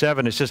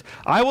 6:7, it says,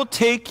 I will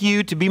take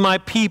you to be my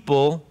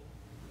people,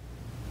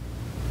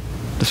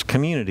 this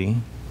community,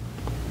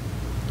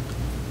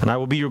 and I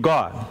will be your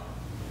God.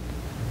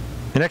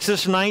 In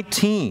Exodus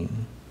 19, it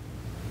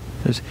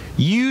says,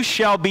 you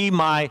shall be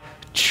my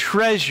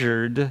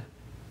treasured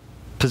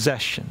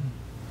possession.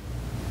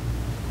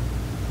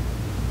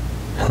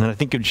 And then I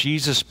think of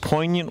Jesus'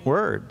 poignant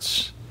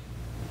words.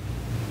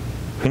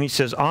 And he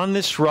says, on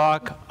this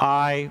rock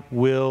I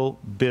will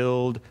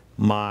build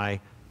my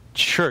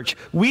church.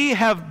 We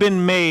have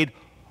been made,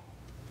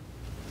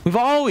 we've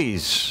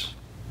always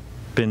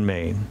been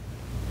made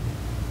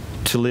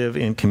to live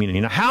in community.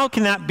 Now, how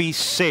can that be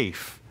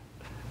safe?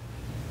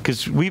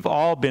 Because we've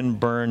all been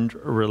burned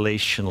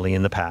relationally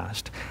in the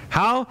past.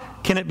 How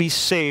can it be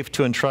safe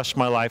to entrust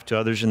my life to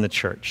others in the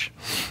church?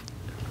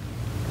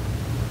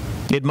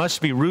 It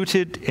must be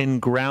rooted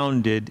and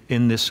grounded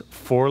in this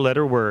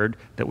four-letter word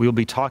that we'll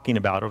be talking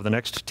about over the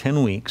next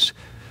 10 weeks,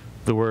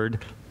 the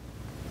word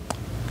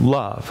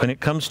love. And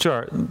it comes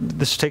to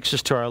this takes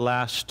us to our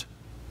last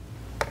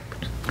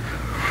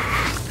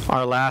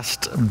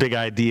big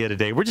idea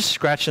today. We're just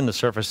scratching the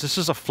surface. This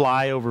is a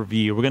flyover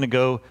view. We're going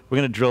to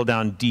drill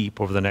down deep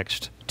over the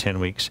next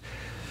 10 weeks.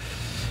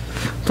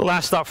 The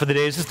last thought for the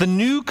day is the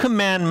new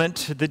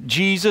commandment that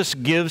Jesus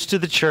gives to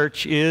the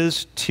church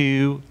is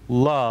to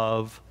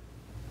love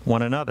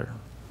one another.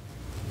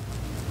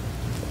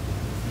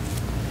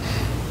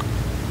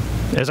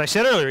 As I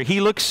said earlier,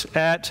 he looks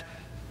at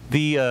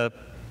the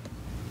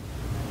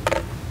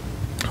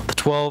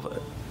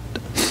 12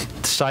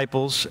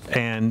 disciples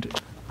and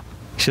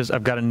he says,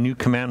 I've got a new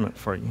commandment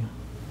for you.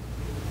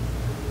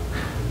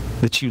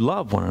 That you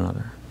love one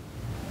another.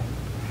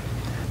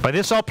 By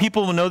this all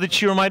people will know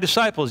that you are my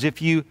disciples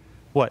if you,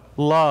 what?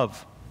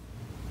 Love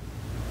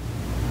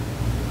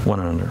one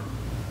another.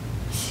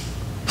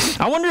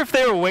 I wonder if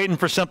they were waiting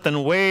for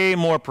something way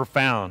more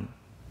profound.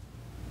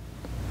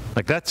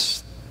 Like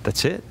that's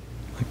it.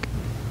 Like,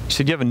 you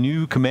said you have a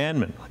new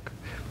commandment. Like,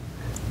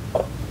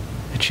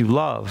 that you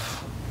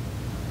love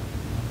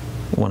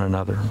one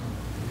another.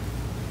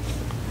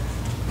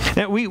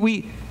 Now,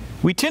 we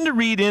tend to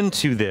read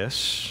into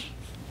this.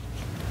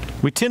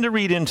 We tend to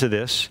read into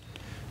this.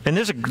 And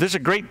there's a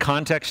great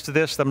context to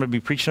this that I'm going to be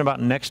preaching about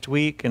next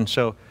week. And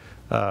so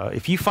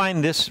if you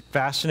find this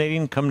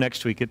fascinating, come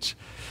next week.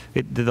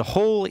 The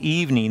whole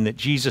evening that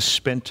Jesus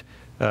spent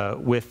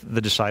with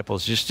the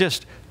disciples is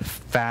just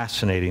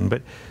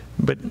fascinating.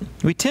 But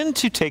we tend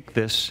to take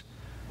this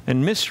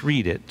and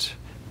misread it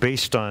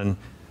based on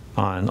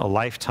a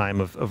lifetime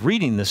of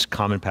reading this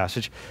common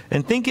passage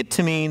and think it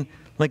to mean,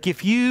 like,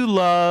 if you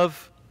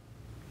love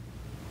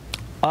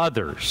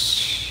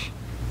others,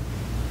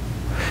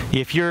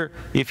 if you're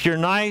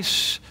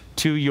nice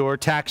to your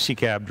taxi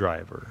cab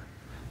driver,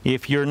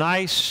 if you're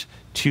nice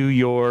to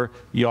your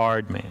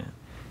yard man,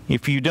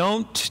 if you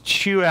don't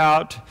chew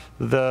out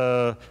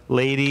the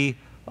lady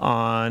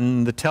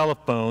on the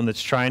telephone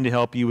that's trying to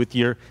help you with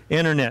your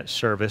internet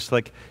service,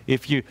 like,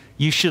 if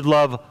you should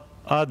love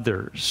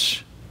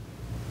others.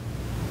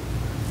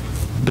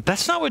 But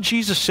that's not what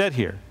Jesus said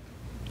here.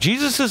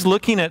 Jesus is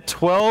looking at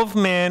 12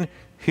 men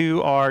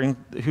who are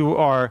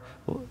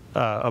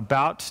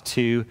about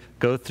to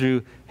go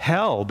through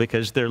hell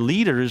because their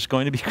leader is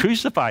going to be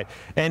crucified.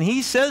 And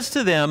he says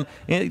to them,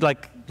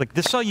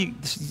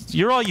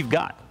 you're all you've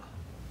got.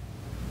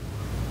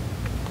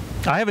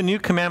 I have a new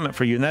commandment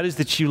for you, and that is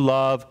that you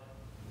love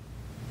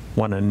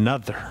one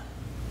another.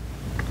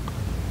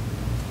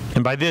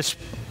 And by this,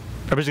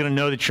 everybody's going to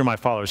know that you're my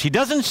followers. He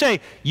doesn't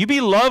say, you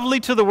be lovely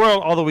to the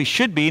world, although we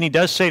should be, and he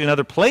does say it in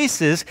other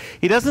places.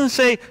 He doesn't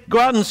say, go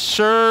out and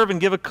serve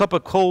and give a cup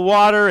of cold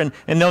water, and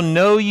they'll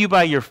know you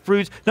by your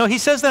fruits. No, he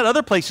says that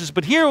other places,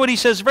 but here what he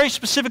says very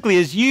specifically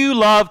is, you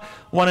love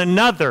one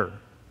another.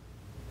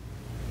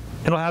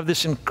 It'll have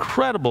this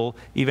incredible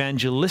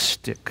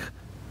evangelistic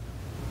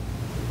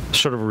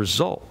sort of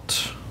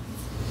result.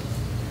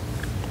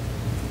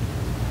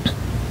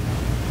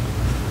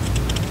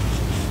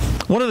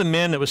 One of the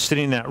men that was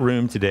sitting in that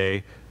room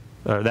today,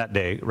 or that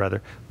day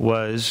rather,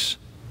 was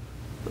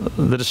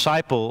the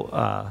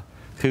disciple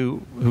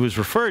who was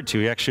referred to.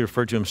 He actually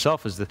referred to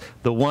himself as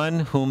the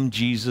one whom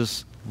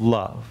Jesus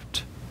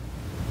loved.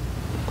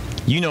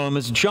 You know him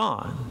as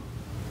John,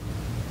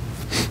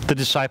 the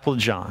disciple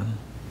John.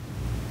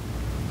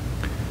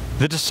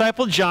 The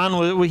disciple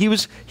John, he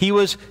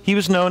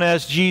was known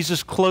as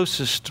Jesus'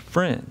 closest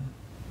friend.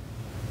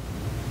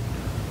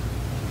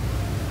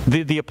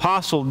 The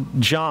apostle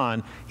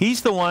John,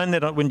 he's the one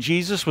that when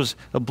Jesus was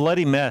a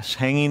bloody mess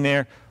hanging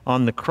there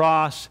on the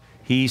cross,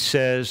 he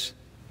says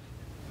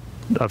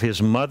of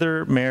his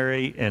mother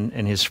Mary and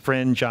his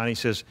friend John, he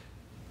says,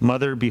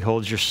 "Mother,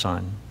 behold your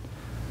son.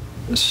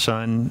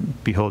 Son,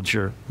 behold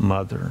your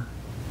mother."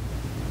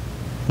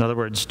 In other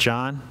words,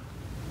 John,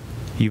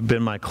 you've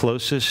been my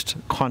closest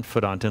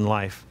confidant in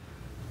life.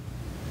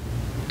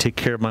 Take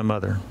care of my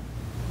mother.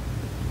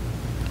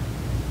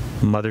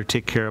 Mother,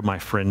 take care of my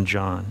friend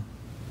John.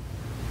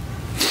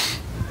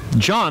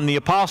 John, the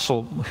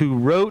apostle, who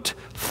wrote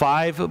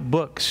 5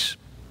 books,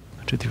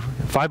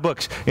 5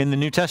 books in the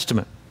New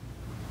Testament.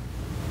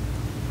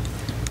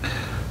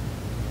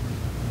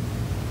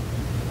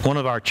 One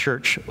of our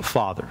church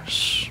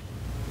fathers.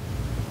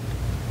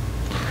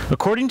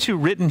 According to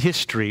written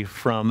history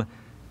from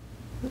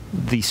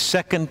the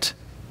 2nd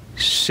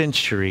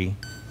century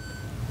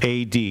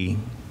A.D.,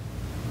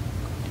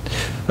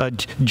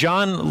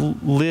 John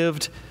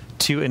lived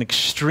to an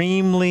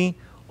extremely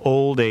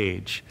old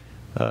age,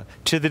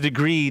 to the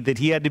degree that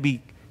he had to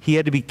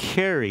be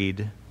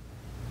carried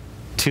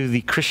to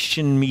the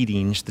Christian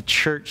meetings, the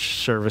church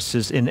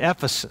services in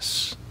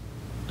Ephesus.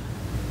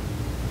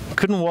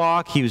 Couldn't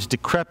walk, he was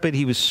decrepit,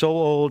 he was so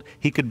old,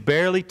 he could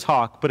barely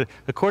talk. But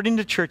according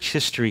to church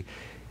history,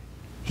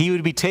 he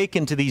would be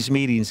taken to these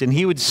meetings and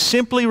he would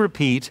simply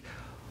repeat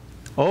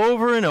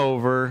over and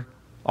over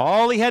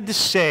all he had to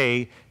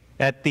say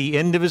at the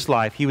end of his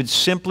life. He would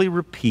simply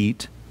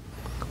repeat,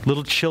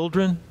 "Little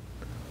children,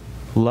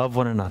 love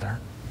one another.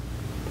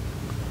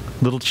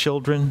 Little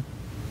children,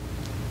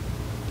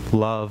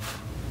 love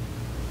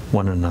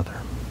one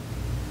another."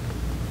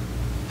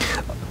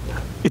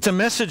 It's a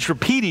message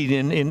repeated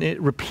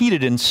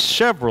in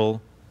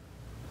several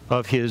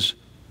of his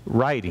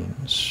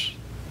writings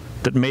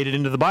that made it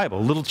into the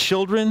Bible. Little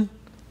children,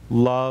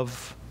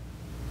 love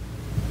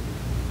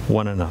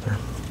one another.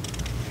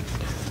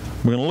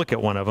 We're going to look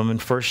at one of them in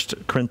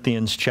 1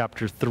 Corinthians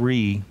chapter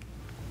 3.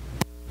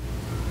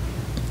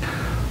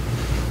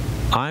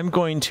 I'm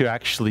going to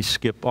actually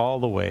skip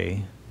all the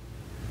way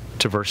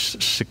to verse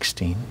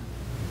 16.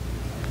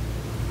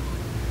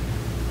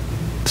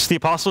 It's the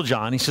Apostle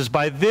John. He says,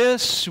 "By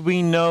this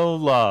we know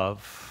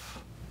love,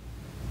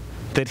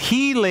 that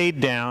he laid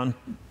down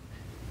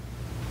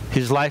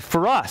his life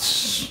for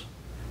us,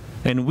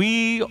 and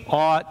we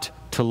ought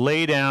to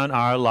lay down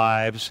our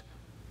lives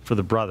for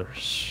the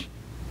brothers,"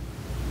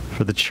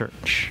 for the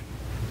church.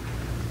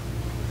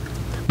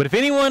 "But if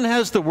anyone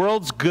has the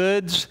world's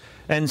goods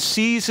and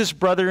sees his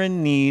brother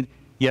in need,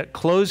 yet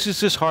closes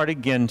his heart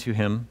against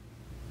him,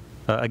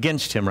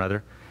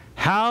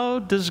 how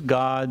does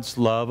God's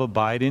love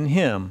abide in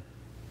him?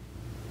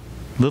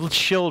 Little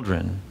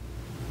children,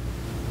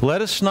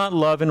 let us not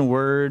love in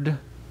word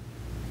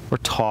or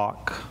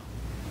talk,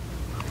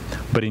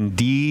 but in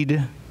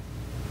deed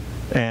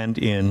and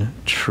in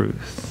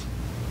truth."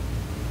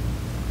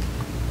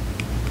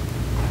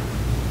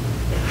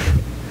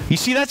 You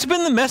see, that's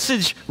been the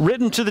message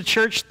written to the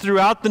church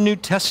throughout the New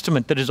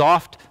Testament that is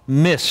oft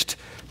missed.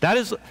 That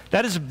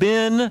has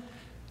been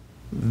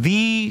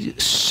the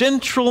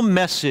central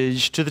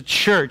message to the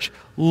church.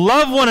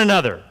 Love one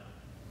another.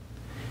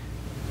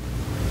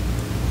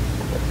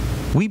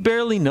 We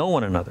barely know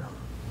one another.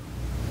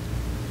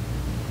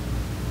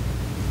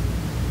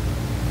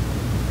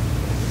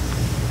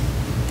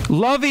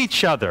 Love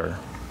each other.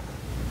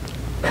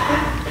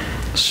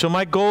 So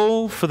my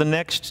goal for the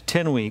next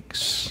 10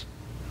 weeks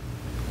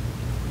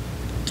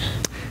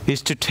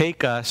is to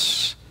take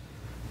us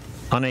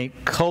on a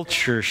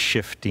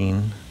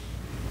culture-shifting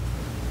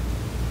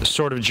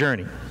sort of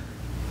journey.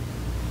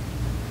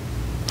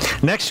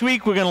 Next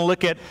week, we're going to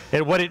look at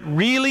what it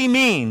really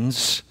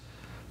means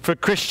for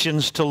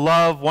Christians to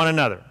love one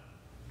another.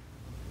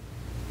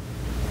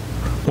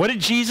 What did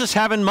Jesus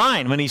have in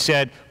mind when he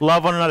said,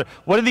 love one another?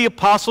 What did the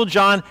Apostle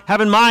John have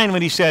in mind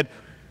when he said,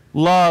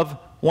 love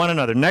one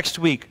another? Next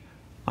week,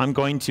 I'm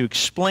going to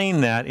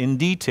explain that in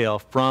detail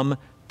from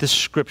the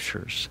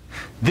Scriptures.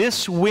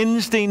 This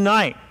Wednesday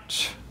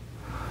night,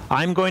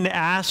 I'm going to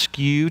ask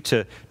you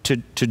to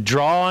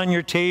draw on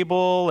your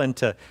table and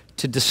to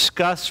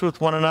discuss with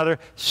one another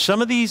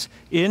some of these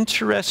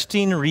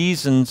interesting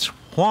reasons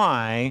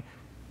why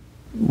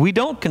we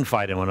don't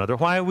confide in one another,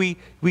 why we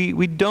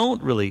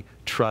don't really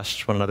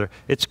trust one another.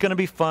 It's going to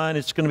be fun.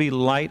 It's going to be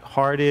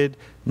lighthearted.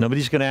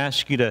 Nobody's going to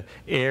ask you to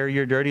air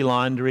your dirty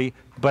laundry,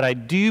 but I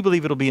do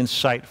believe it'll be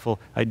insightful.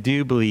 I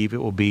do believe it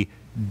will be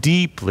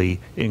deeply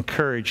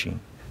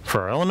encouraging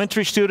for our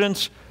elementary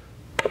students,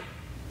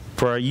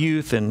 for our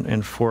youth,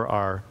 and for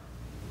our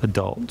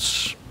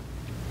adults.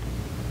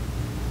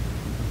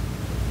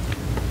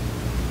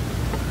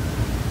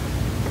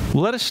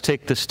 Let us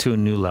take this to a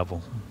new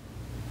level.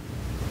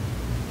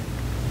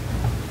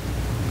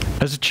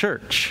 As a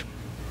church,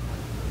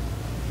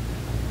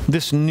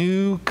 this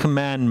new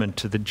commandment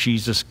that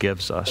Jesus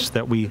gives us,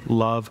 that we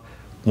love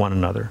one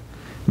another.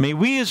 May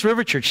we as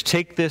River Church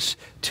take this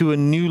to a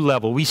new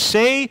level. We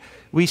say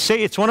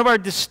it's one of our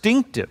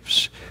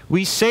distinctives.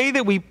 We say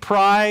that we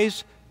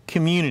prize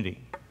community.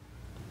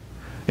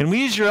 And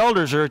we as your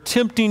elders are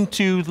attempting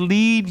to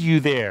lead you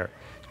there,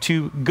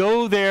 to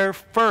go there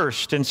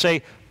first and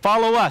say,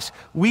 follow us.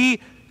 We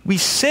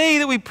say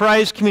that we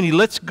prize community.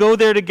 Let's go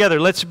there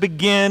together. Let's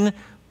begin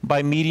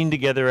by meeting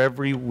together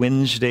every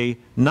Wednesday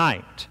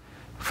night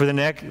for the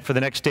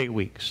next 8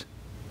 weeks.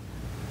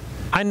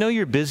 I know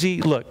you're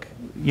busy. Look,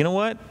 you know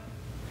what?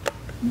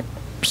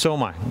 So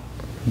am I.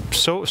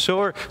 So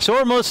are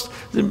most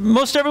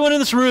everyone in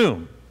this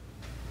room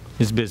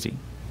is busy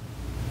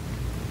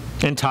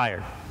and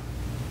tired.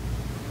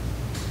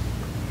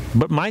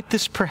 But might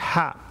this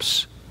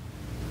perhaps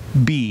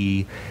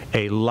be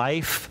a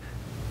life-giving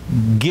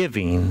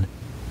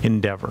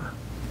endeavor?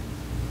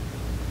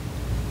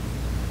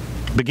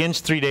 Begins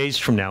 3 days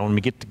from now when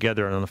we get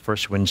together on the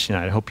first Wednesday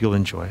night. I hope you'll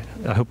enjoy it.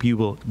 I hope you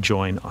will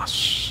join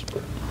us.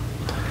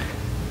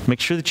 Make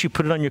sure that you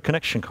put it on your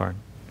connection card.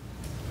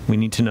 We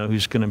need to know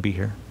who's going to be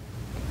here.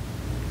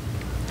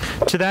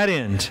 To that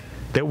end,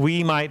 that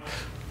we might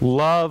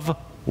love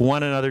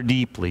one another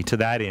deeply, to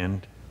that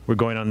end, we're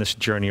going on this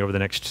journey over the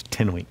next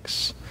 10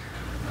 weeks.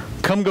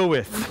 Come go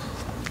with.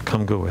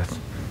 Come go with.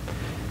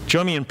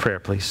 Join me in prayer,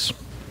 please.